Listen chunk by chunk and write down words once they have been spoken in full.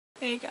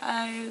Hey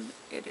guys,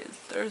 it is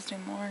Thursday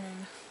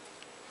morning.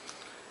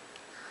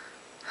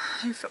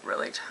 I feel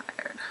really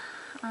tired.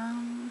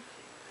 I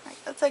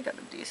guess I got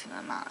a decent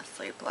amount of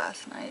sleep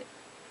last night.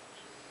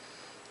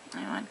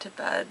 I went to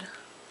bed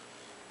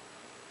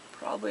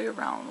probably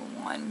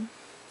around 1.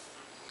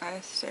 I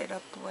stayed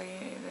up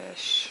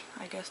late-ish,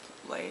 I guess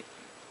late,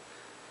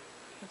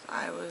 because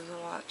I was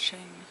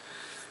watching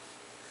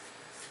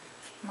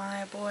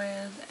My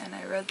Boys and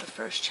I read the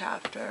first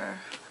chapter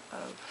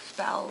of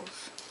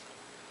Spells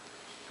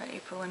by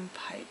April Lynn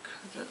Pike.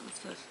 It was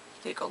the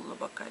sequel to the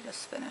book I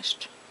just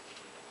finished.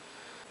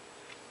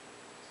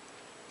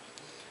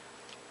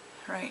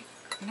 Right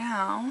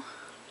now,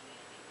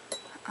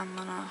 I'm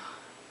gonna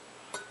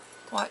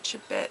watch a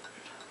bit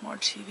more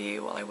TV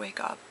while I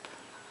wake up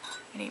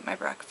and eat my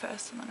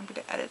breakfast, and then I'm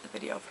gonna edit the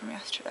video from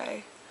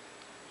yesterday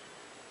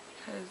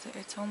because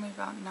it's only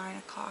about 9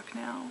 o'clock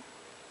now,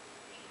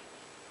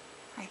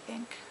 I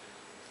think.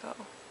 So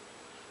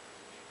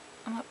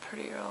I'm up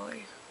pretty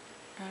early,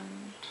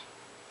 and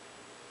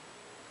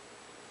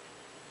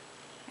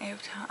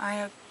I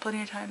have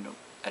plenty of time to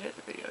edit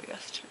the video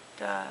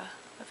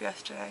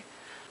yesterday.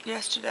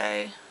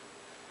 Yesterday,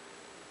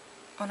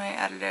 when I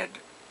edited,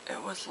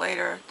 it was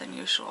later than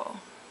usual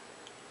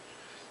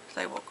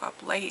because I woke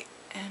up late,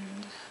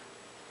 and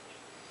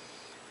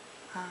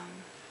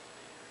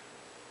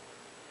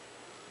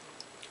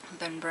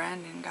then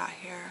Brandon got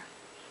here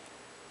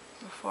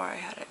before I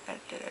had it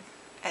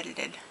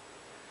edited.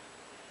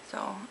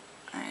 So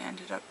I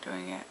ended up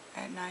doing it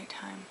at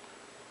nighttime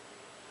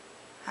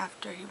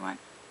after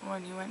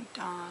when he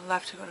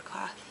left to go to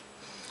class.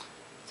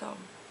 So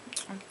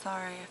I'm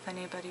sorry if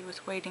anybody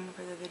was waiting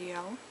for the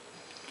video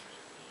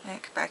and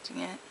expecting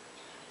it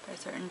by a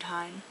certain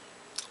time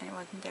and it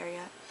wasn't there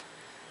yet.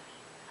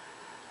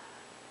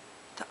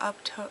 The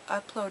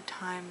upload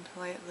times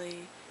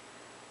lately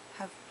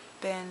have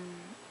been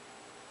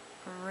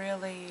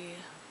really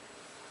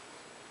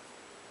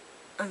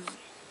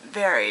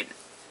varied.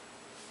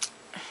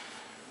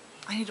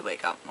 I need to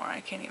wake up more.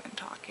 I can't even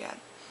talk yet.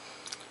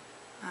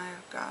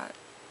 I've got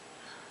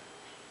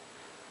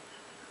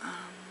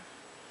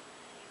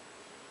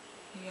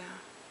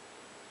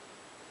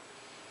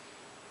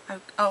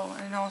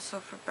and also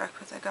for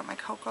breakfast I got my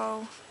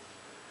cocoa.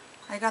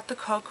 I got the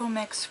cocoa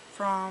mix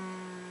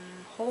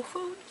from Whole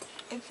Foods,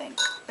 I think.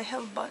 They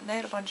had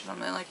a bunch of them.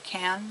 They're like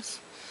cans,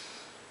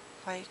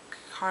 like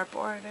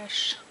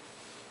cardboard-ish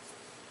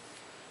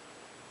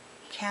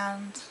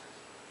canister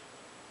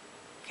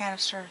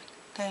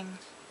things.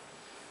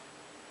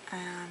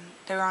 And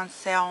they were on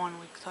sale 1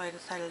 week, so I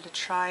decided to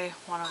try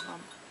one of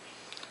them.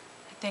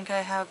 I think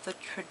I have the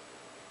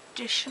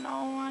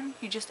traditional one.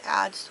 You just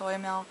add soy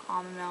milk,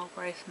 almond milk,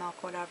 rice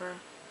milk, whatever.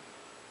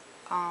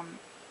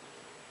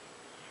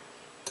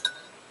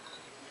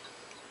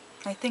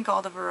 I think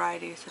all the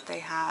varieties that they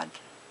had,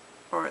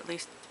 or at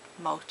least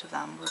most of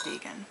them, were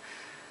vegan.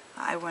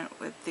 I went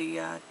with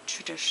the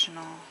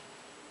traditional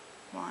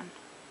one.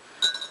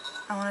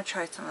 I want to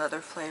try some other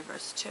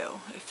flavors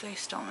too, if they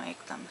still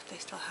make them, if they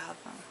still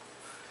have them.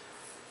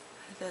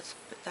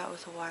 That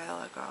was a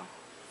while ago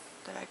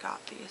that I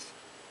got this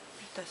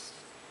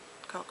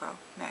cocoa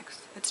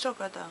mix. It's still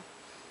good though,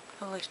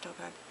 totally still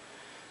good.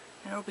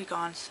 And it'll be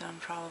gone soon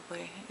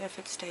probably, if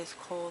it stays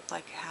cold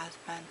like it has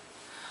been.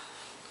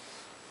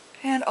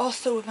 And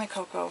also with my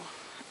cocoa,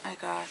 I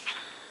got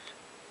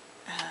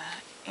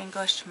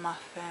English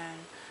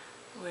muffin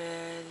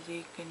with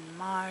vegan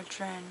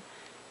margarine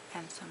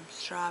and some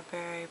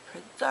strawberry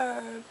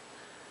preserve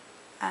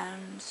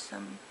and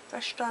some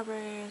fresh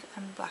strawberries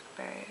and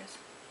blackberries.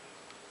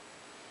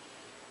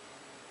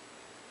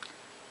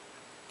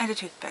 And a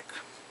toothpick,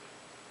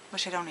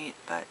 which I don't eat,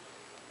 but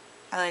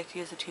I like to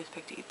use a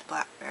toothpick to eat the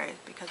blackberries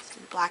because the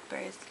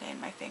blackberries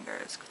stain my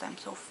fingers because I'm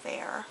so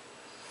fair.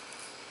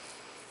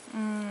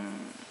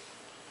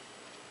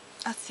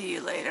 I'll see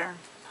you later.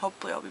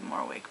 Hopefully I'll be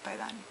more awake by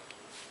then.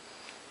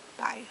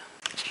 Bye.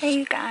 Hey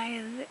you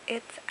guys,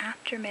 it's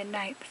after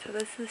midnight, so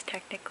this is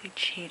technically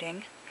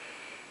cheating.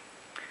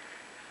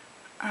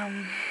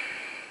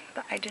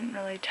 But I didn't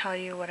really tell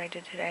you what I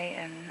did today,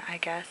 and I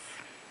guess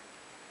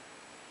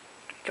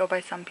go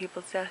by some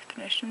people's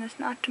definition, it's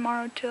not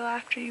tomorrow till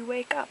after you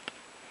wake up.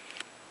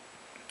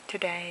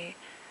 Today,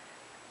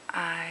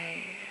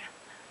 I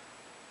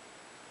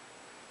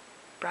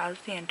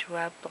browsed the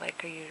interweb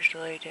like I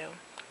usually do.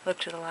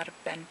 Looked at a lot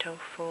of bento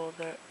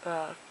folder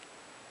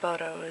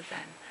photos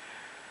and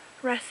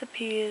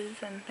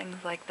recipes and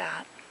things like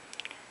that.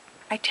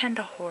 I tend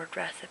to hoard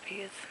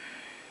recipes.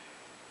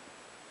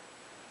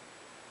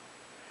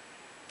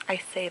 I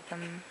save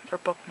them or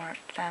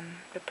bookmark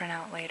them to print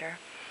out later.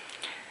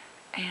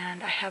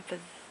 And I have a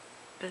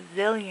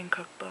bazillion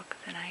cookbooks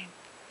and I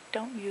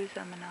don't use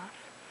them enough.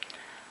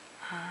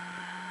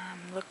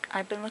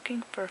 I've been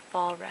looking for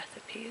fall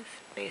recipes,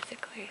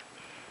 basically,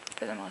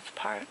 for the most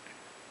part.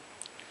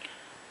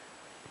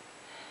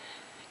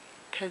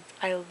 Because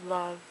I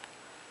love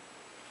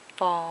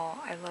fall.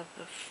 I love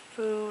the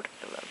food.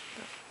 I love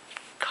the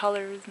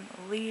colors and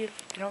the leaves.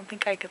 I don't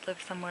think I could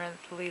live somewhere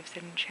that the leaves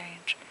didn't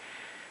change.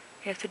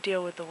 you have to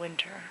deal with the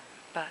winter,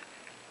 but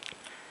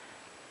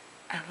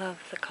I love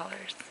the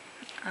colors.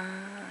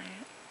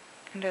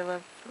 And I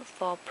love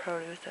fall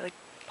produce. I like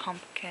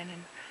pumpkin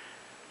and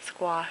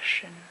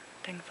squash and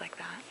things like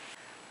that.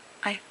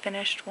 I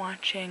finished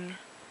watching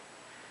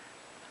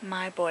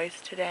My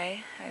Boys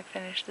today. I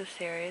finished the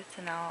series,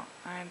 and now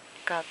I've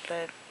got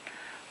the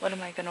what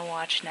am I gonna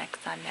watch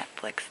next on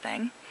Netflix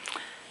thing,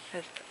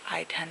 because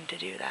I tend to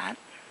do that.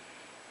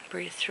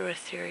 Breeze through a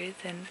series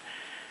in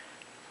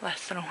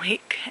less than a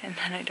week, and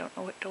then I don't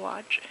know what to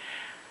watch.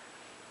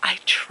 I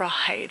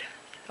tried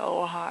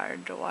so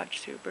hard to watch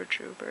Super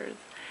Troopers.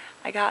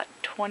 I got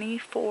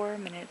 24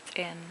 minutes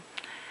in,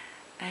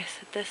 and I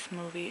said, this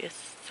movie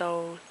is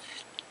so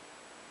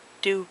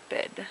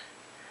stupid.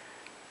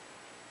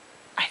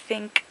 I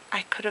think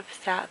I could have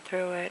sat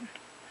through it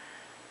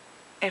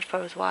if I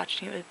was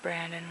watching it with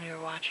Brandon, we were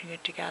watching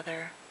it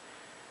together.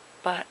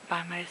 But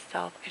by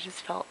myself, I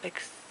just felt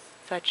like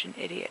such an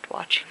idiot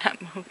watching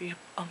that movie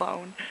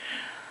alone.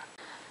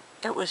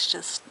 It was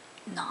just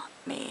not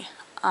me.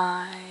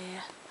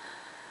 I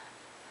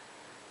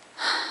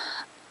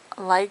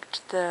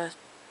liked the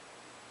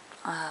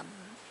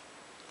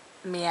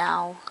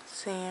meow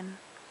scene,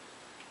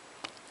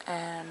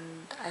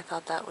 and I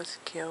thought that was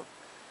cute.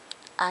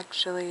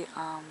 Actually,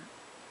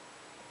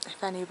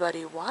 if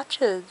anybody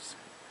watches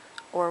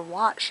or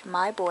watched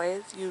My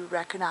Boys, you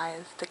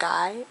recognize the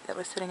guy that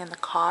was sitting in the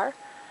car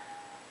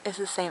is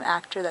the same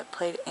actor that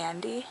played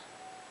Andy,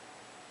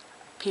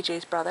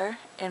 PJ's brother,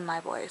 in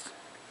My Boys.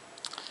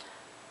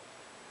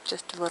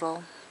 Just a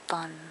little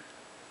fun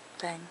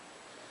thing.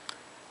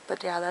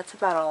 But yeah, that's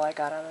about all I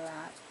got out of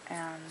that.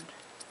 And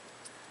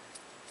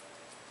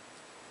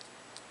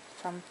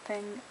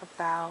something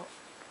about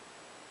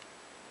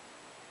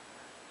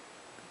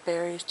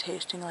berries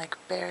tasting like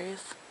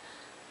berries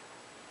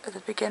at the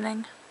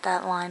beginning,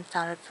 that line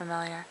sounded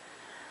familiar.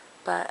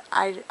 But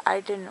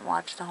I didn't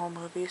watch the whole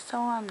movie, so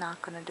I'm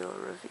not going to do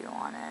a review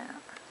on it.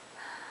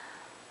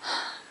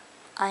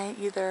 I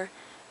either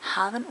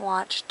haven't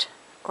watched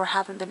or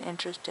haven't been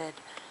interested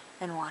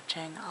in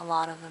watching a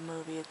lot of the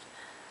movies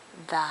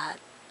that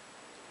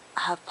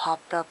have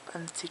popped up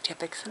on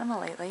CTepic Cinema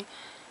lately,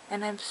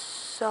 and I'm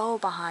so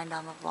behind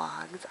on the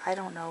vlogs. I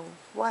don't know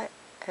what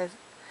has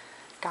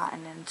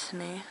gotten into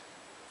me.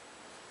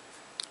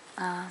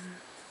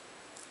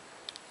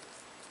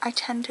 I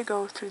tend to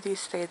go through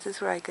these phases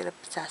where I get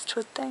obsessed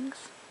with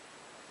things.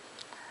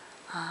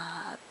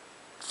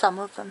 Some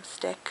of them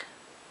stick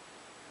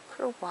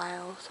for a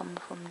while, some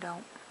of them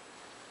don't.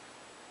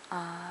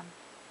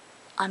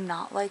 I'm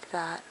not like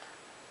that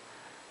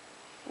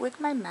with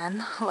my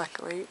men,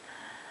 luckily.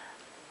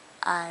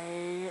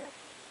 I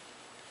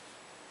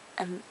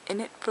am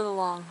in it for the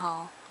long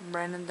haul.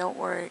 Brandon, don't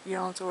worry. You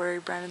don't have to worry.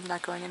 Brandon's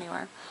not going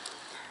anywhere.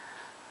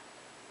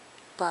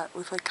 But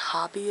with like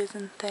hobbies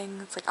and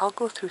things, like I'll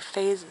go through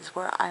phases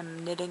where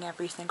I'm knitting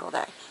every single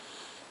day.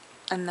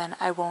 And then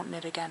I won't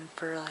knit again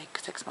for like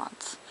 6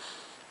 months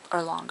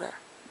or longer.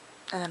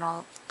 And then all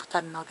of a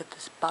sudden I'll get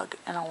this bug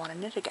and I'll want to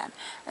knit again.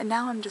 And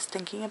now I'm just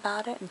thinking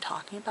about it and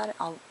talking about it.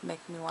 I'll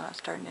make me want to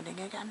start knitting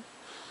again.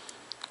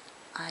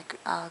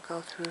 I'll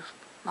go through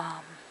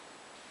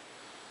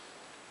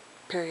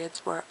periods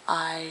where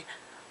I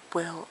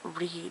will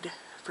read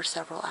for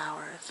several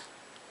hours,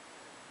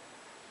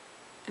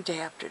 day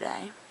after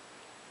day.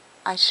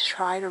 I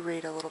try to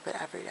read a little bit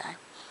every day.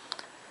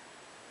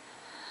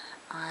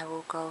 I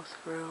will go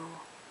through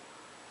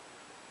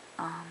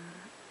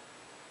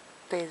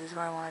phases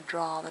where I want to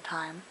draw all the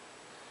time,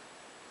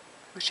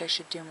 which I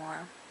should do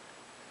more.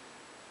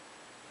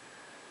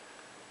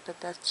 But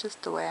that's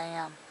just the way I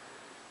am.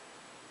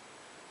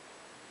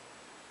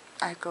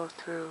 I go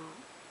through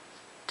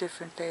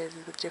different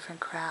phases with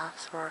different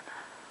crafts, or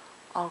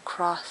I'll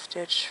cross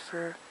stitch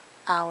for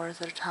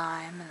hours at a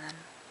time, and then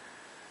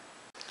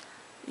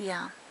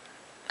yeah,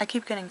 I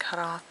keep getting cut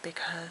off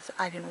because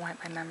I didn't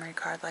wipe my memory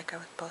card like I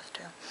was supposed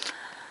to.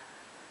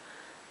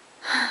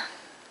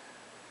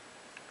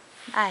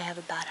 I have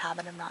a bad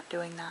habit of not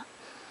doing that.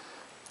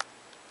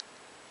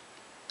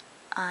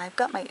 I've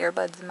got my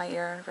earbuds in my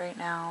ear right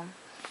now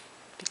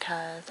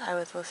because I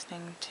was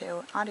listening to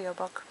an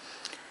audiobook.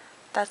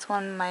 That's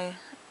one of my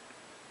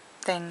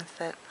things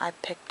that I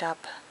picked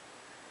up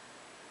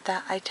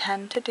that I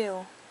tend to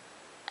do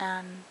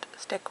and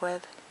stick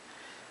with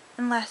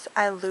unless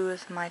I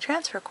lose my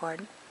transfer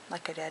cord,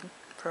 like I did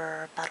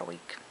for about a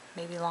week,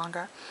 maybe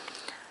longer.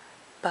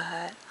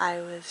 But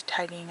I was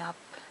tidying up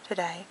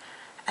today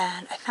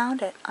and I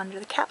found it under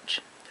the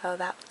couch, so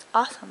that was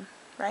awesome,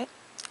 right?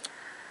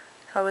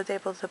 So I was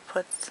able to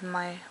put some of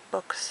my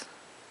books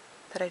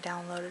that I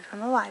downloaded from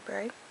the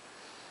library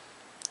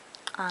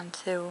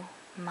onto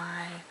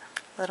my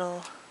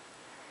little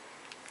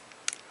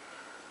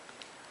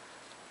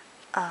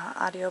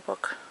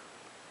audiobook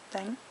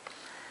thing.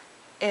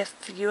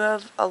 If you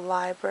have a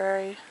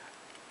library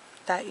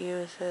that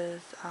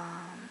uses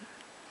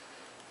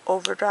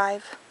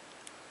Overdrive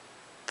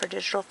for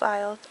digital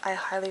files, I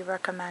highly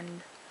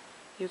recommend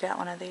you get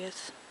one of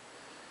these.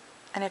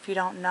 And if you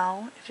don't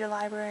know if your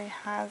library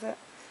has it,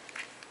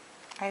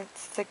 I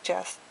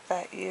suggest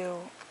that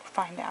you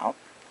find out.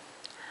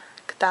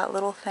 That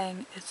little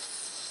thing is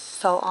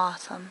so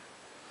awesome.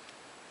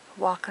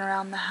 Walking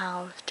around the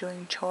house,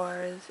 doing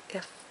chores.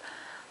 If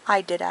I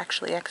did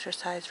actually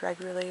exercise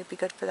regularly, it'd be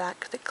good for that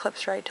because it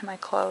clips right to my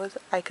clothes.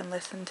 I can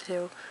listen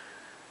to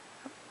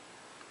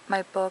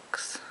my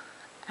books,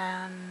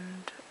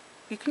 and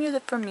you can use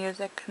it for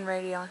music and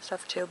radio and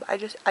stuff too, but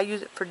I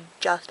use it for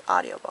just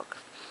audiobooks.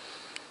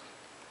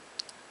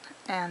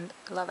 And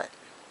I love it.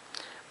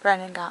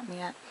 Brandon got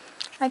me it.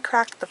 I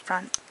cracked the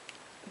front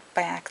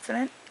by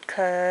accident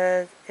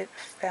because it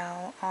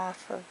fell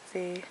off of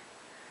the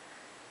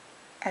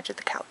edge of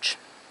the couch.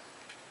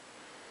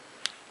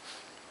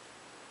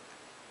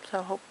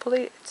 So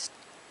hopefully it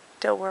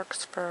still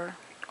works for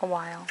a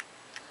while.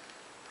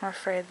 I'm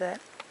afraid that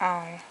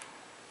I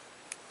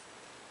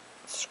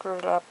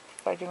screwed up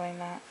by doing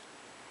that.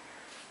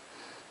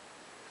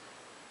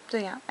 So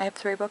yeah, I have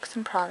 3 books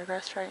in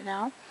progress right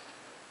now.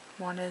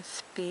 One is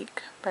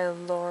Speak by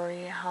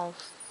Laurie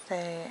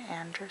Halsey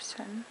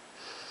Anderson.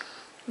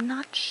 I'm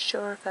not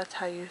sure if that's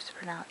how you used to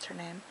pronounce her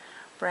name.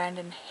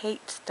 Brandon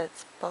hates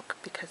this book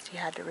because he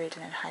had to read it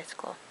in high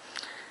school.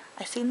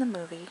 I seen the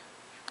movie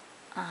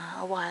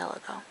a while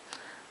ago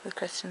with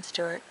Kristen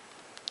Stewart.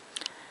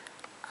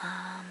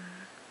 I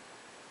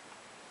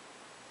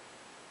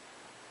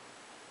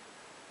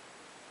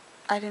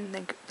didn't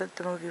think that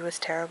the movie was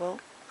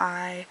terrible.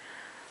 I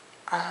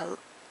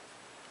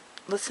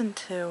listened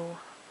to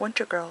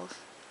Winter Girls,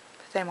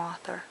 the same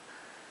author,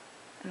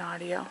 in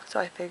audio, so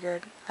I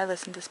figured I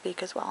listened to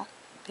Speak as well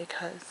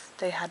because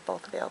they had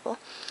both available.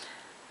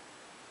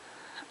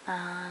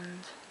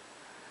 And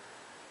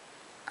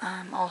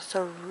I'm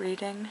also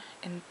reading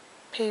in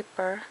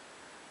paper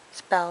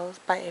Spells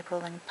by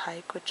April Lynn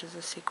Pike, which is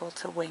a sequel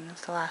to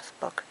Wings, the last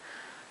book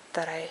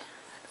that I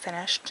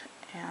finished.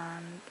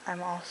 And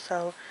I'm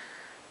also,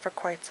 for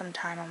quite some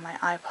time, on my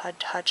iPod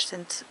Touch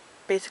since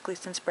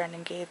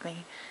Brandon gave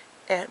me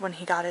it when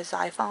he got his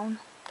iPhone.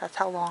 That's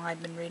how long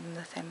I've been reading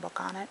the same book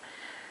on it.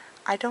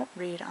 I don't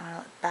read on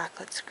a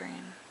backlit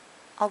screen.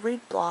 I'll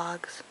read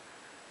blogs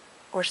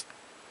or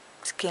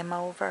skim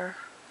over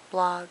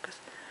blogs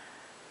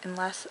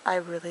unless I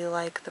really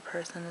like the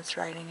person that's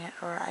writing it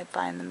or I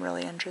find them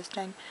really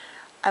interesting.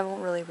 I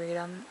won't really read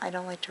them. I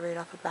don't like to read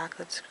off a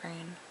backlit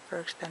screen for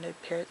extended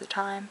periods of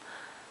time.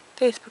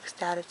 Facebook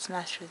status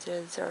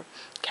messages or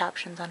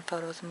captions on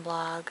photos and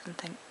blogs and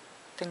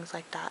things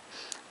like that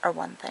are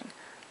one thing,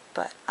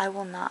 but I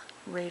will not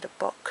read a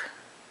book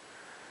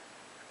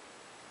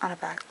on a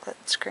backlit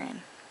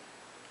screen.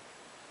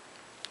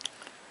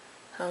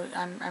 So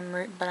I'm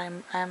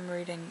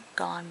reading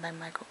Gone by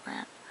Michael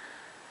Grant,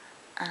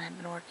 and I've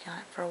been working on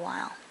it for a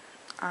while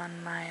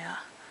on my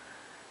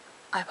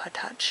iPod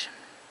Touch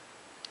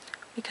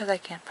because I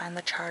can't find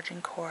the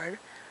charging cord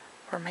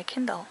for my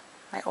Kindle,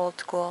 my old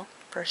school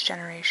first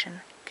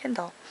generation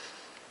Kindle.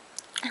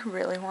 I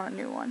really want a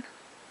new one.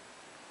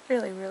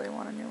 Really, really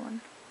want a new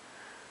one.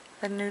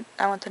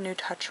 I want the new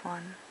Touch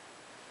one.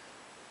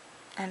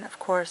 And of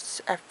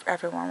course,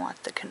 everyone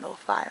wants the Kindle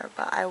Fire,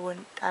 but I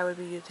would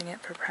be using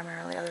it for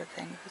primarily other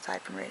things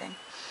aside from reading.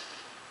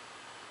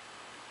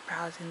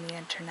 Browsing the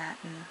internet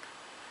and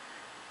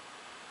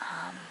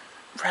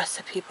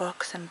recipe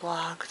books and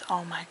blogs.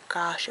 Oh my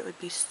gosh, it would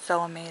be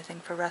so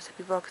amazing for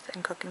recipe books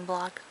and cooking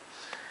blogs.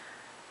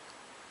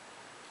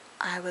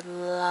 I would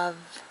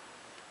love,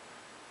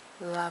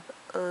 love,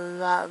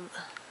 love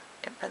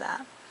it for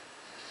that.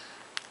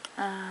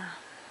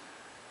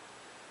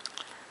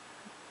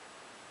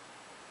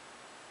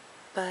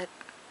 But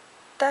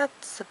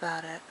that's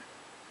about it.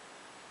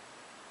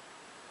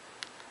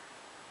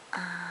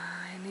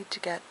 I need to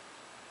get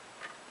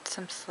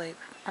some sleep.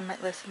 I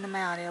might listen to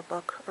my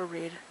audiobook or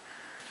read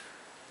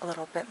a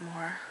little bit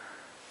more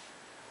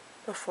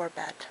before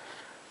bed.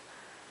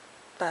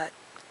 But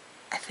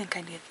I think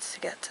I need to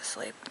get to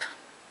sleep.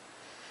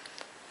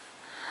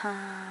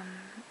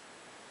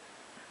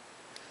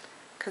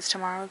 Because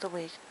tomorrow's a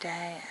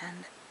weekday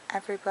and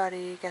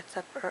everybody gets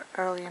up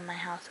early in my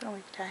house on a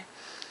weekday.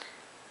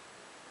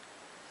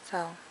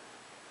 So,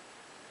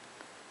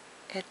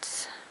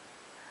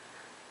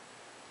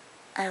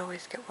 I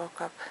always get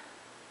woke up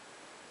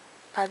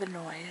by the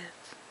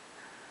noise.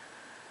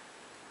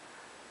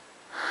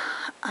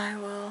 I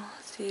will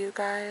see you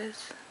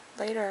guys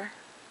later.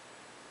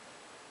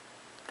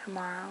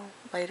 Tomorrow,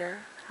 later,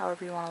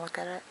 however you want to look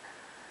at it.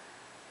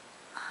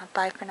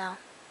 Bye for now.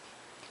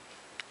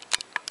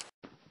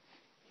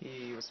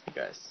 Hey, what's up,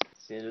 guys?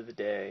 It's the end of the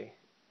day,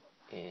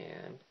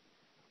 and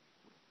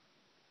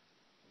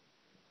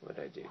what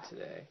did I do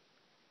today?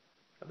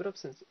 I've been up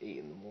since 8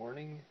 in the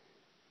morning,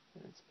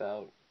 and it's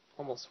about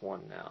almost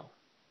 1 now.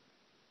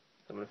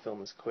 I'm going to film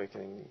this quick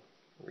and then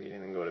read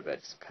and then go to bed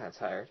because I'm kind of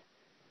tired.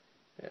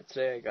 Yeah,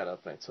 today I got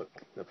up and I took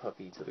the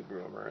puppy to the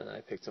groomer, and then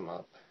I picked him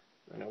up,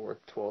 and I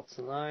worked 12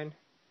 to 9,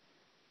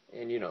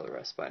 and you know the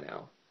rest by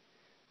now.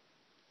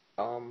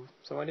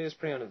 So my day was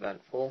pretty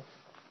uneventful.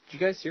 Did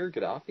you guys hear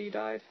Gaddafi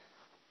died?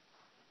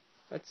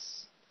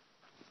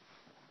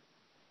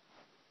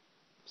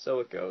 So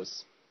it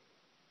goes.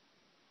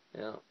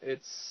 You know,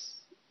 it's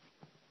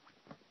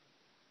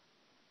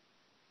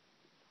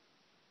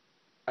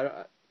I don't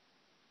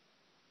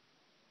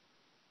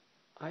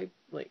I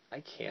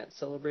can't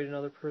celebrate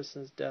another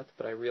person's death,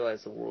 but I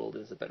realize the world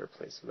is a better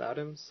place without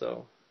him.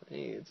 So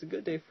it's a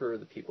good day for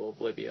the people of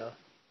Libya,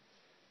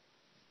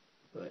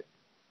 but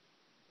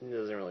it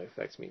doesn't really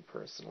affect me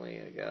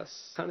personally, I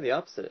guess. Kind of the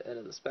opposite end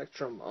of the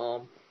spectrum.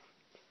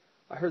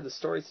 I heard the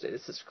story today.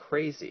 This is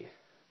crazy.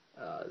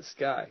 This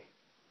guy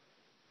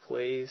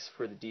plays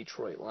for the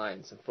Detroit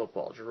Lions in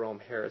football, Jerome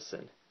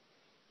Harrison.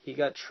 He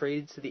got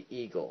traded to the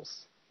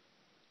Eagles,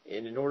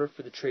 and in order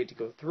for the trade to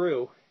go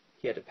through,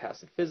 he had to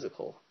pass a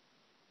physical.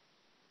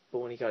 But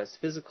when he got his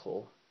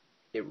physical,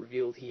 it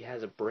revealed he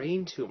has a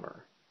brain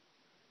tumor,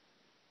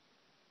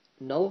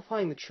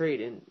 nullifying the trade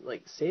and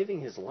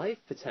saving his life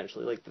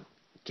potentially.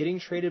 Getting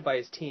traded by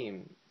his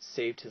team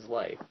saved his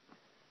life,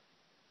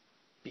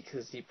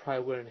 because he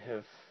probably wouldn't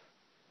have.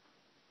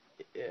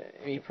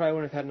 He probably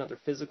wouldn't have had another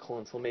physical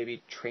until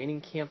maybe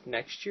training camp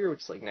next year,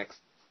 which is next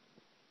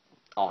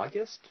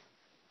August,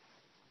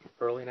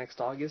 early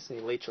next August,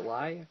 maybe late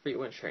July. I forget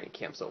when training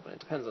camps open. It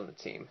depends on the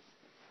team.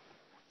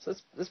 So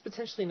that's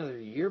potentially another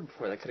year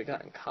before they could have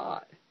gotten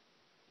caught.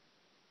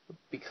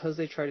 Because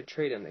they tried to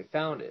trade him, they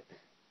found it.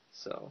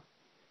 So,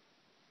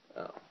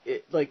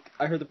 I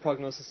heard the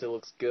prognosis, it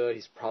looks good.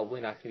 He's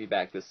probably not going to be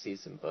back this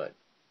season, but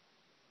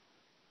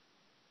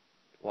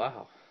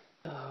wow.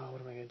 What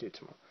am I going to do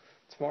tomorrow?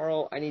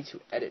 Tomorrow, I need to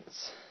edit.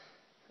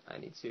 I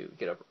need to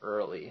get up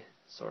early,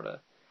 sort of,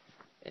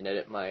 and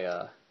edit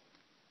my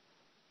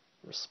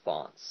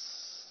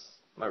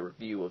my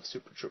review of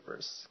Super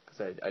Troopers,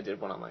 because I did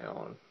one on my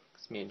own,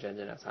 because me and Jen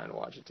didn't have time to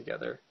watch it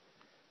together.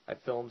 I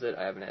filmed it,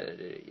 I haven't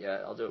edited it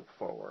yet. I'll do it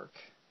before work.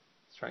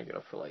 Let's try and get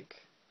up for 11,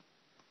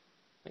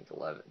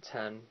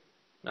 10,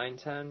 9,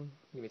 10.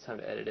 Give me time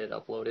to edit it,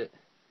 upload it,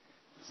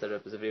 set it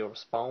up as a video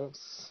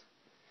response.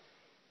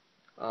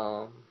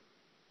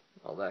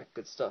 All that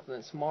good stuff. And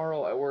then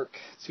tomorrow I work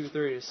 2:30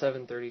 to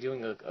 7:30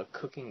 doing a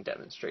cooking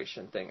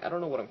demonstration thing. I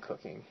don't know what I'm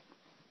cooking.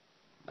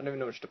 I don't even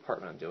know which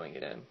department I'm doing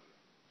it in,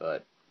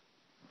 but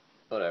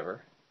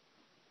whatever.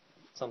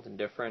 Something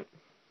different.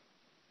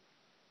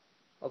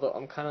 Although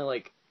I'm kind of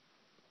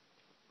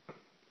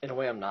in a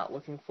way I'm not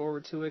looking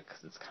forward to it,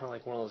 because it's kind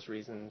of one of those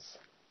reasons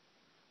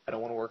I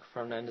don't want to work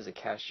front end as a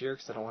cashier,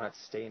 because I don't want to have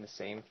to stay in the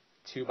same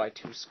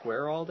 2x2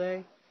 square all day.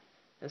 And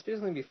it's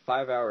basically going to be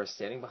 5 hours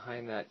standing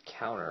behind that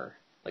counter,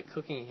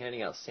 cooking and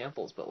handing out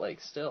samples, but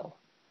still,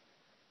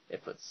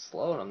 if it's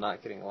slow and I'm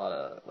not getting a lot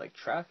of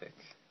traffic,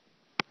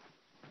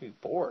 I'll be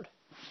bored.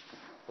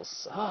 It'll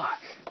suck.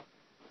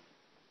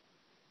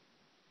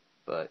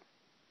 But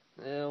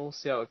we'll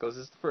see how it goes.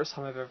 This is the first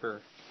time I've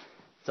ever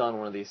done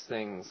one of these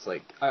things.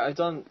 I've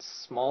done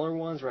smaller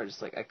ones where I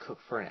just I cook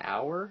for an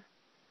hour,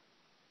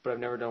 but I've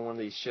never done one of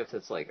these shifts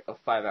that's a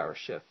 5-hour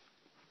shift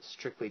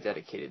strictly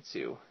dedicated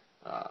to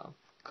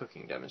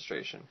cooking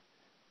demonstration.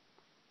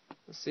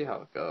 Let's see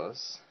how it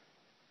goes.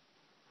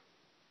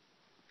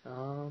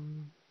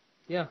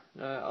 Yeah,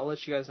 I'll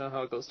let you guys know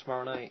how it goes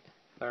tomorrow night.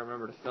 If I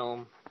remember to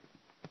film,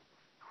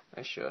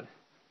 I should.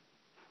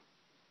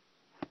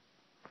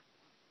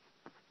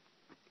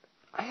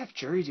 I have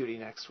jury duty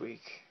next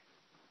week.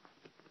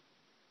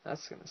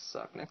 That's gonna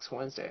suck. Next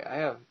Wednesday, I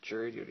have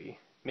jury duty.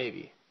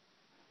 Maybe.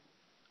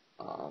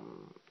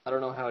 I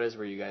don't know how it is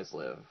where you guys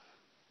live,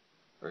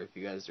 or if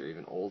you guys are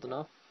even old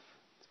enough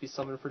to be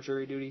summoned for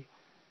jury duty.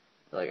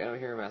 I know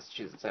here in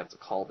Massachusetts I have to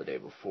call the day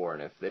before,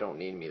 and if they don't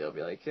need me, they'll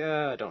be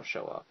yeah, don't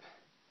show up.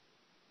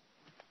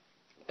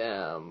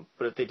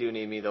 But if they do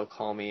need me, they'll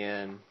call me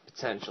in,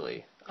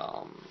 potentially.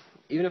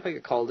 Even if I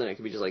get called in, it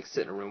could be just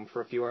sit in a room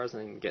for a few hours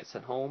and then get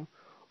sent home,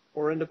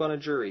 or end up on a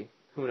jury.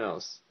 Who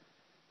knows?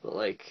 But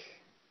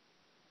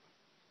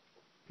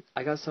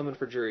I got summoned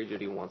for jury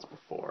duty once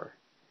before,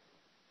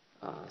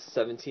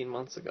 17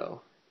 months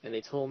ago, and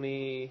they told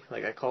me,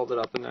 I called it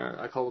up in there,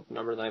 I called the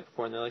number the night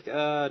before, and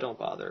they're don't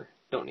bother,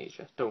 don't need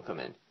you, don't come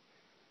in.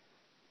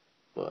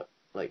 But,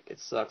 it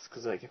sucks,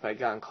 because, if I'd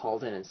gotten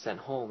called in and sent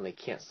home, they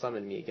can't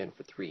summon me again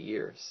for 3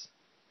 years.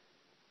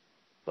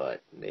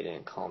 But they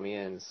didn't call me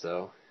in,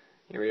 so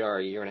here we are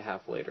a year and a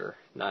half later,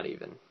 not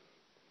even.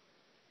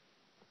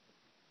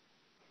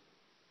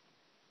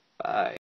 Bye.